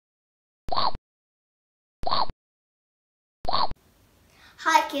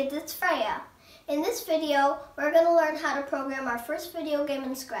Hi kids, it's Freya. In this video, we're going to learn how to program our first video game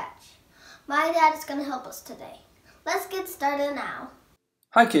in Scratch. My dad is going to help us today. Let's get started now.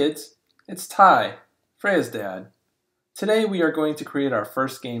 Hi kids, it's Ty, Freya's dad. Today we are going to create our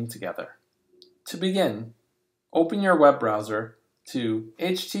first game together. To begin, open your web browser to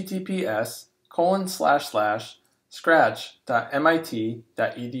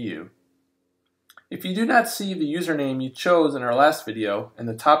https://scratch.mit.edu. If you do not see the username you chose in our last video in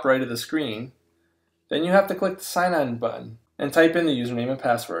the top right of the screen, then you have to click the Sign On button and type in the username and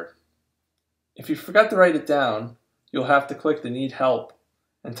password. If you forgot to write it down, you'll have to click the Need Help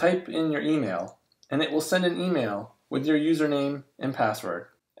and type in your email, and it will send an email with your username and password.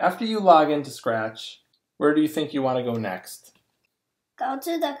 After you log into Scratch, where do you think you want to go next? Go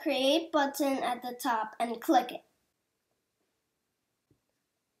to the Create button at the top and click it.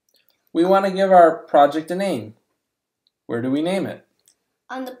 We want to give our project a name. Where do we name it?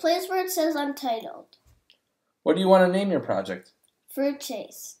 On the place where it says Untitled. What do you want to name your project? Fruit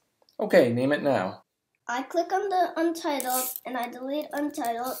Chase. Okay, name it now. I click on the Untitled and I delete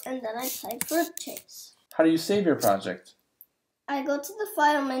Untitled and then I type Fruit Chase. How do you save your project? I go to the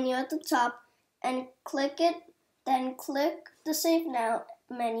File menu at the top and click it, then click the Save Now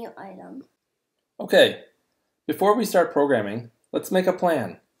menu item. Okay, before we start programming, let's make a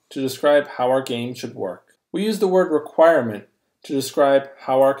plan to describe how our game should work. We use the word requirement to describe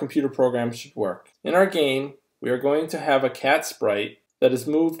how our computer program should work. In our game, we are going to have a cat sprite that is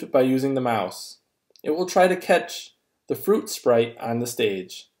moved by using the mouse. It will try to catch the fruit sprite on the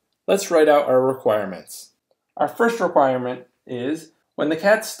stage. Let's write out our requirements. Our first requirement is when the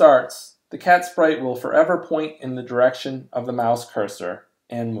cat starts, the cat sprite will forever point in the direction of the mouse cursor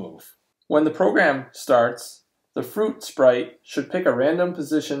and move. When the program starts, the fruit sprite should pick a random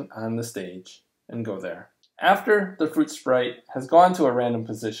position on the stage and go there. After the fruit sprite has gone to a random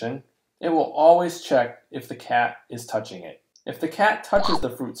position, it will always check if the cat is touching it. If the cat touches the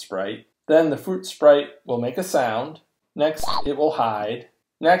fruit sprite, then the fruit sprite will make a sound. Next, it will hide.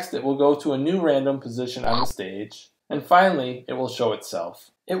 Next, it will go to a new random position on the stage. And finally, it will show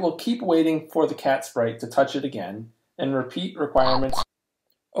itself. It will keep waiting for the cat sprite to touch it again and repeat requirements.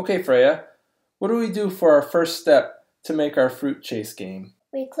 Okay, Freya, what do we do for our first step to make our fruit chase game?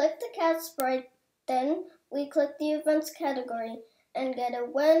 We click the cat sprite, then we click the events category and get a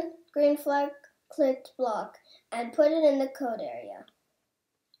when green flag clicked block and put it in the code area.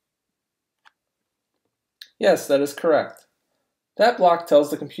 Yes, that is correct. That block tells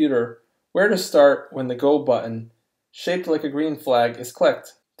the computer where to start when the Go button, shaped like a green flag, is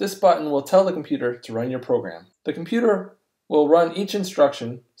clicked. This button will tell the computer to run your program. The computer will run each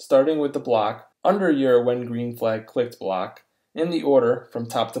instruction, starting with the block under your when green flag clicked block, in the order from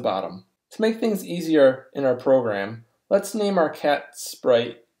top to bottom. To make things easier in our program, let's name our cat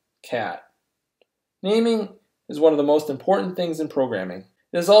sprite Cat. Naming is one of the most important things in programming.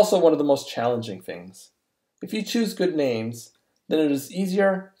 It is also one of the most challenging things. If you choose good names, then it is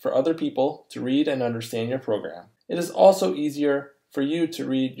easier for other people to read and understand your program. It is also easier for you to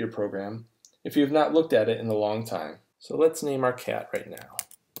read your program if you have not looked at it in a long time. So let's name our cat right now.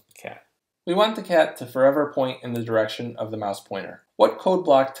 Cat. We want the cat to forever point in the direction of the mouse pointer. What code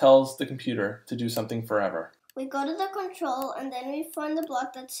block tells the computer to do something forever? We go to the control and then we find the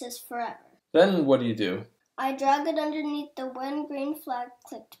block that says forever. Then what do? I drag it underneath the when green flag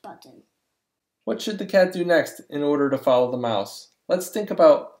clicked button. What should the cat do next in order to follow the mouse? Let's think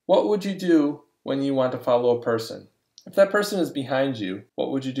about what would you do when you want to follow a person. If that person is behind you,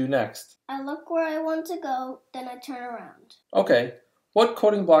 what would you do next? I look where I want to go, then I turn around. Okay, what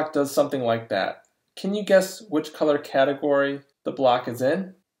coding block does something like that? Can you guess which color category the block is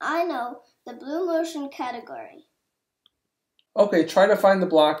in? I know, the blue motion category. Okay, try to find the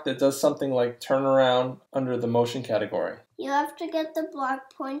block that does something like turn around under the motion category. You have to get the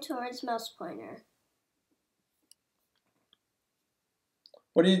block point towards mouse pointer.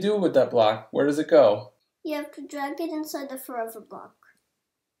 What do you do with that block? Where does it go? You have to drag it inside the forever block.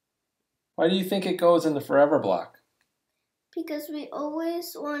 Why do you think it goes in the forever block? Because we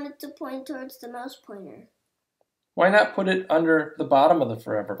always want it to point towards the mouse pointer. Why not put it under the bottom of the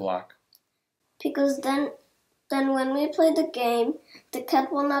forever block? Because then when we play the game, the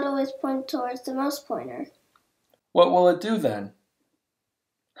cat will not always point towards the mouse pointer. What will it do then?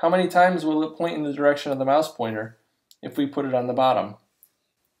 How many times will it point in the direction of the mouse pointer if we put it on the bottom?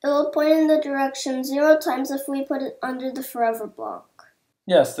 It will point in the direction 0 times if we put it under the forever block.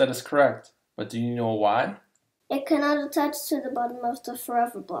 Yes, that is correct. But do you know why? It cannot attach to the bottom of the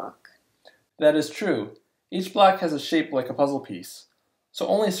forever block. That is true. Each block has a shape like a puzzle piece, so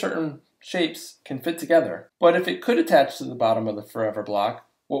only certain shapes can fit together. But if it could attach to the bottom of the forever block,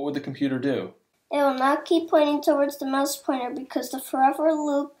 what would the computer do? It will not keep pointing towards the mouse pointer because the forever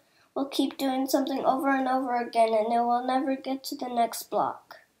loop will keep doing something over and over again and it will never get to the next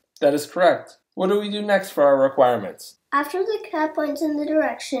block. That is correct. What do we do next for our requirements? After the cat points in the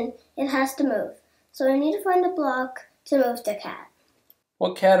direction, it has to move. So we need to find a block to move the cat.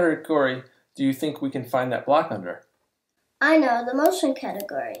 What category do you think we can find that block under? I know, the motion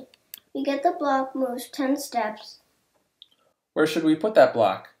category. We get the block moves 10 steps. Where should we put that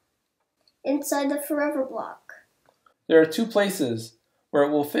block? Inside the forever block. There are 2 places where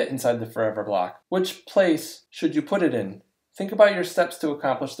it will fit inside the forever block. Which place should you put it in? Think about your steps to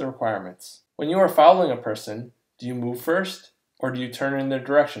accomplish the requirements. When you are following a person, do you move first or do you turn in their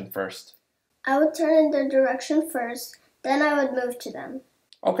direction first? I would turn in their direction first, then I would move to them.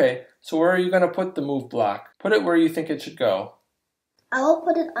 Okay, so where are you going to put the move block? Put it where you think it should go. I will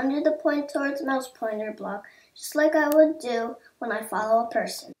put it under the point towards mouse pointer block, just like I would do when I follow a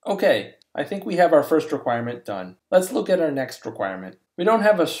person. Okay, I think we have our first requirement done. Let's look at our next requirement. We don't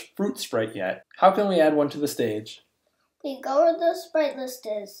have a fruit sprite yet. How can we add one to the stage? We go where the sprite list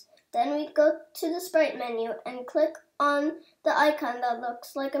is. Then we go to the sprite menu and click on the icon that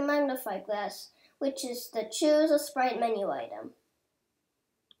looks like a magnifying glass, which is the Choose a Sprite menu item.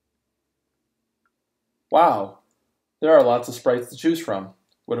 Wow, there are lots of sprites to choose from.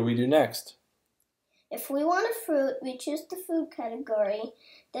 What do we do next? If we want a fruit, we choose the food category,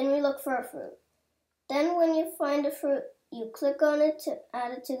 then we look for a fruit. Then when you find a fruit, you click on it to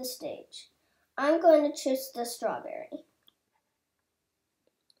add it to the stage. I'm going to choose the strawberry.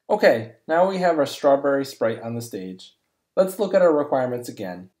 Okay, now we have our strawberry sprite on the stage. Let's look at our requirements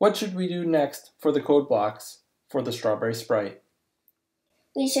again. What should we do next for the code blocks for the strawberry sprite?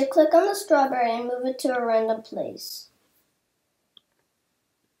 We should click on the strawberry and move it to a random place.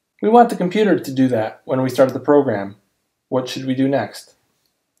 We want the computer to do that when we start the program. What should we do next?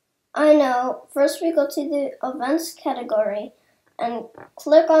 I know. First we go to the Events category and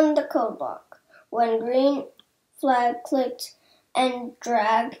click on the code block. When green flag clicked and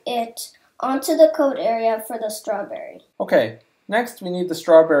drag it onto the code area for the strawberry. Okay, next we need the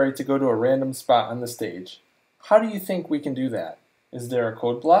strawberry to go to a random spot on the stage. How do you think we can do that? Is there a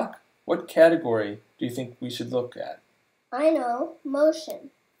code block? What category do you think we should look at? I know,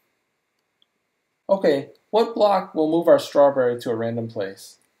 motion. Okay, what block will move our strawberry to a random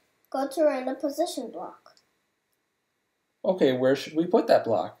place? Go to random position block. Okay, where should we put that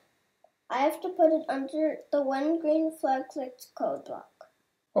block? I have to put it under the when green flag clicked code block.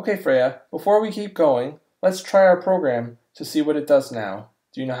 Okay, Freya, before we keep going, let's try our program to see what it does now.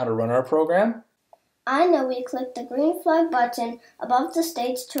 Do you know how to run our program? I know, we click the green flag button above the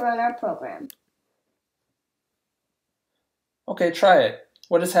stage to run our program. Okay, try it.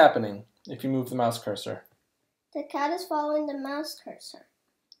 What is happening if you move the mouse cursor? The cat is following the mouse cursor.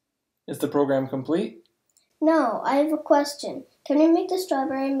 Is the program complete? No, I have a question. Can we make the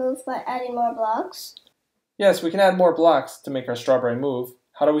strawberry move by adding more blocks? Yes, we can add more blocks to make our strawberry move.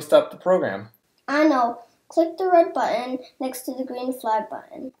 How do we stop the program? I know. Click the red button next to the green flag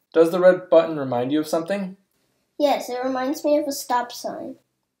button. Does the red button remind you of something? Yes, it reminds me of a stop sign.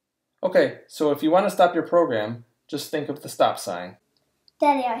 Okay, so if you want to stop your program, just think of the stop sign.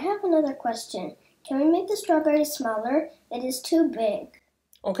 Daddy, I have another question. Can we make the strawberry smaller? It is too big.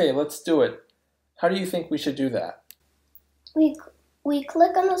 Okay, let's do it. How do you think we should do that? We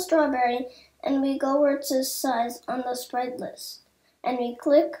click on the strawberry and we go where it says size on the sprite list. And we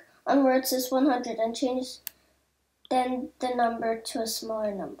click on where it says 100 and change then the number to a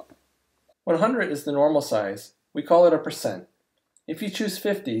smaller number. 100 is the normal size. We call it a percent. If you choose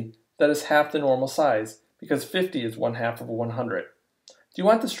 50, that is half the normal size because 50 is 1/2 of 100. Do you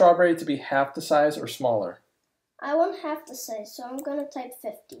want the strawberry to be half the size or smaller? I want half the size, so I'm going to type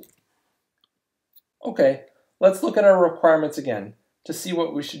 50. Okay, let's look at our requirements again to see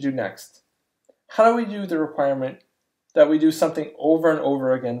what we should do next. How do we do the requirement that we do something over and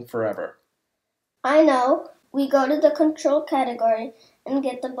over again forever? I know. We go to the control category and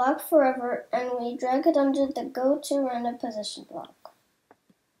get the block forever and we drag it under the go to random position block.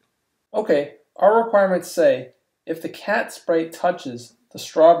 Okay, our requirements say if the cat sprite touches the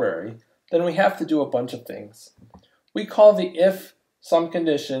strawberry, then we have to do a bunch of things. We call the if some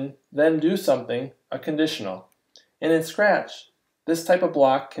condition, then do something, a conditional. And in Scratch, this type of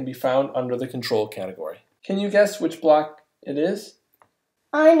block can be found under the control category. Can you guess which block it is?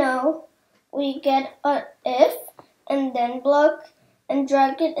 I know. We get a if and then block and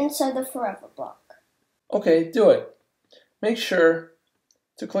drag it inside the forever block. Okay, do it. Make sure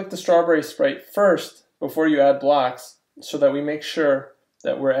to click the strawberry sprite first before you add blocks so that we make sure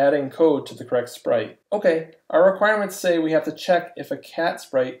that we're adding code to the correct sprite. Okay, our requirements say we have to check if a cat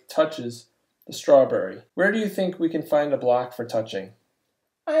sprite touches the strawberry. Where do you think we can find a block for touching?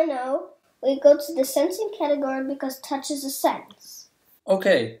 I know. We go to the sensing category because touch is a sense.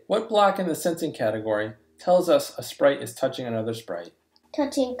 Okay, what block in the sensing category tells us a sprite is touching another sprite?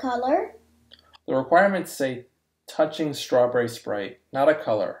 Touching color? The requirements say touching strawberry sprite, not a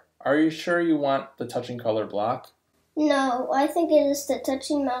color. Are you sure you want the touching color block? No, I think it is the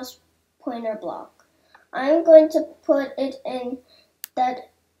touching mouse pointer block. I'm going to put it in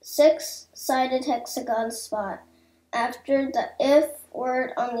that 6-sided hexagon spot after the if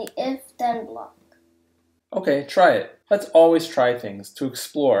word on the if-then block. Okay, try it. Let's always try things to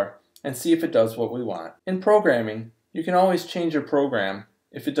explore and see if it does what we want. In programming, you can always change your program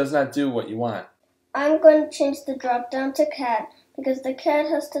if it does not do what you want. I'm going to change the drop down to cat because the cat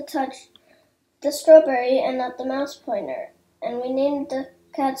has to touch the strawberry and not the mouse pointer. And we named the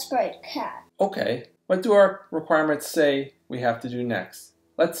cat sprite cat. Okay, what do our requirements say we have to do next?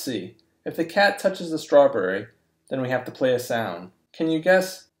 Let's see. If the cat touches the strawberry, then we have to play a sound. Can you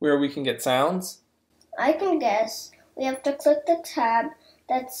guess where we can get sounds? I can guess. We have to click the tab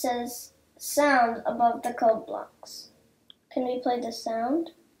that says sound above the code blocks. Can we play the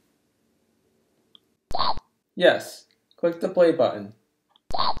sound? Yes. Click the play button.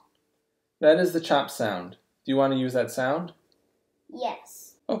 That is the chop sound. Do you want to use that sound?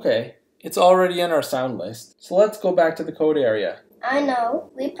 Yes. Okay, it's already in our sound list. So let's go back to the code area. I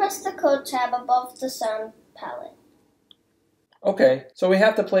know. We press the code tab above the sound palette. Okay, so we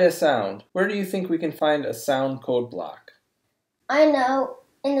have to play a sound. Where do you think we can find a sound code block? I know.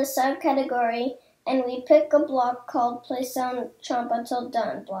 In the sound category, and we pick a block called play sound chomp until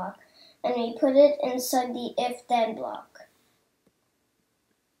done block, and we put it inside the if-then block.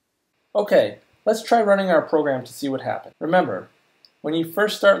 Okay, let's try running our program to see what happens. Remember, when you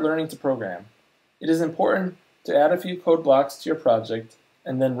first start learning to program, it is important to add a few code blocks to your project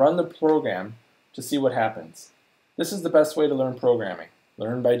and then run the program to see what happens. This is the best way to learn programming.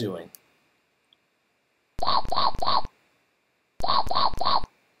 Learn by doing.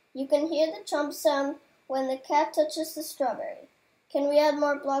 You can hear the chomp sound when the cat touches the strawberry. Can we add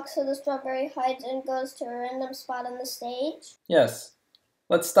more blocks so the strawberry hides and goes to a random spot on the stage? Yes.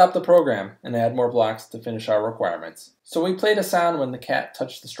 Let's stop the program and add more blocks to finish our requirements. So we played a sound when the cat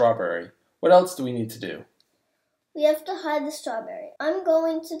touched the strawberry. What else do we need to do? We have to hide the strawberry. I'm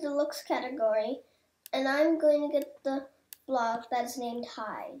going to the looks category, and I'm going to get the block that is named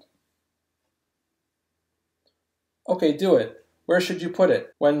hide. Okay, do it. Where should you put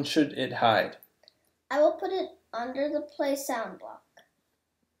it? When should it hide? I will put it under the play sound block.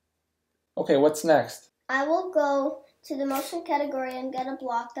 Okay, what's next? I will go to the motion category and get a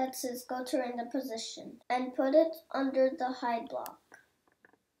block that says go to random position and put it under the hide block.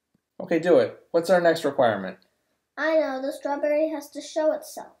 Okay, do it. What's our next requirement? I know, the strawberry has to show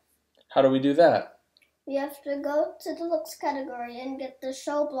itself. How do we do that? We have to go to the looks category and get the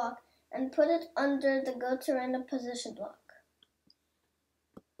show block and put it under the go to random position block.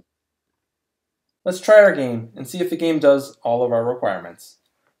 Let's try our game and see if the game does all of our requirements.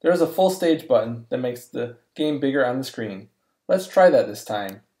 There is a full stage button that makes the game bigger on the screen. Let's try that this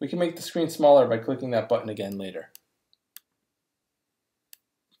time. We can make the screen smaller by clicking that button again later.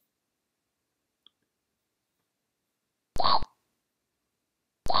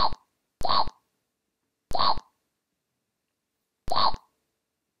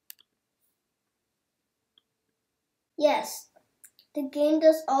 Yes, the game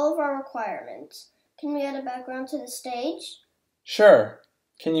does all of our requirements. Can we add a background to the stage? Sure.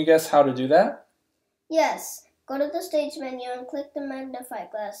 Can you guess how to do that? Yes. Go to the stage menu and click the magnify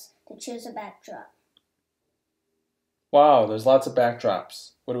glass to choose a backdrop. Wow, there's lots of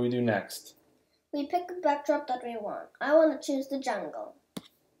backdrops. What do we do next? We pick a backdrop that we want. I want to choose the jungle.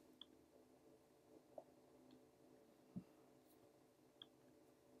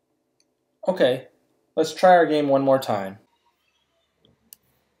 Okay, let's try our game one more time.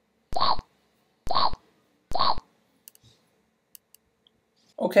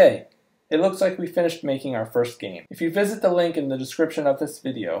 Okay, it looks like we finished making our first game. If you visit the link in the description of this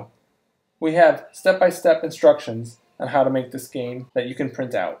video, we have step-by-step instructions on how to make this game that you can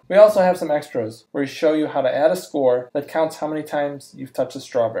print out. We also have some extras where we show you how to add a score that counts how many times you've touched a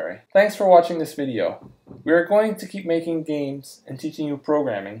strawberry. Thanks for watching this video. We are going to keep making games and teaching you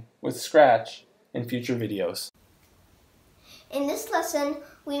programming with Scratch in future videos. In this lesson,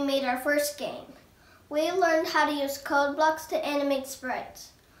 we made our first game. We learned how to use code blocks to animate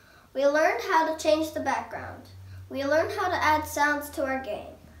sprites. We learned how to change the background. We learned how to add sounds to our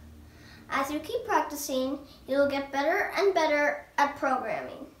game. As you keep practicing, you will get better and better at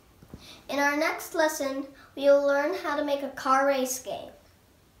programming. In our next lesson, we will learn how to make a car race game.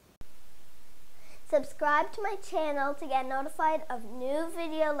 Subscribe to my channel to get notified of new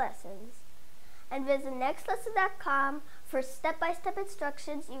video lessons. And visit nextlesson.com for step-by-step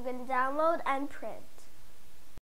instructions you can download and print.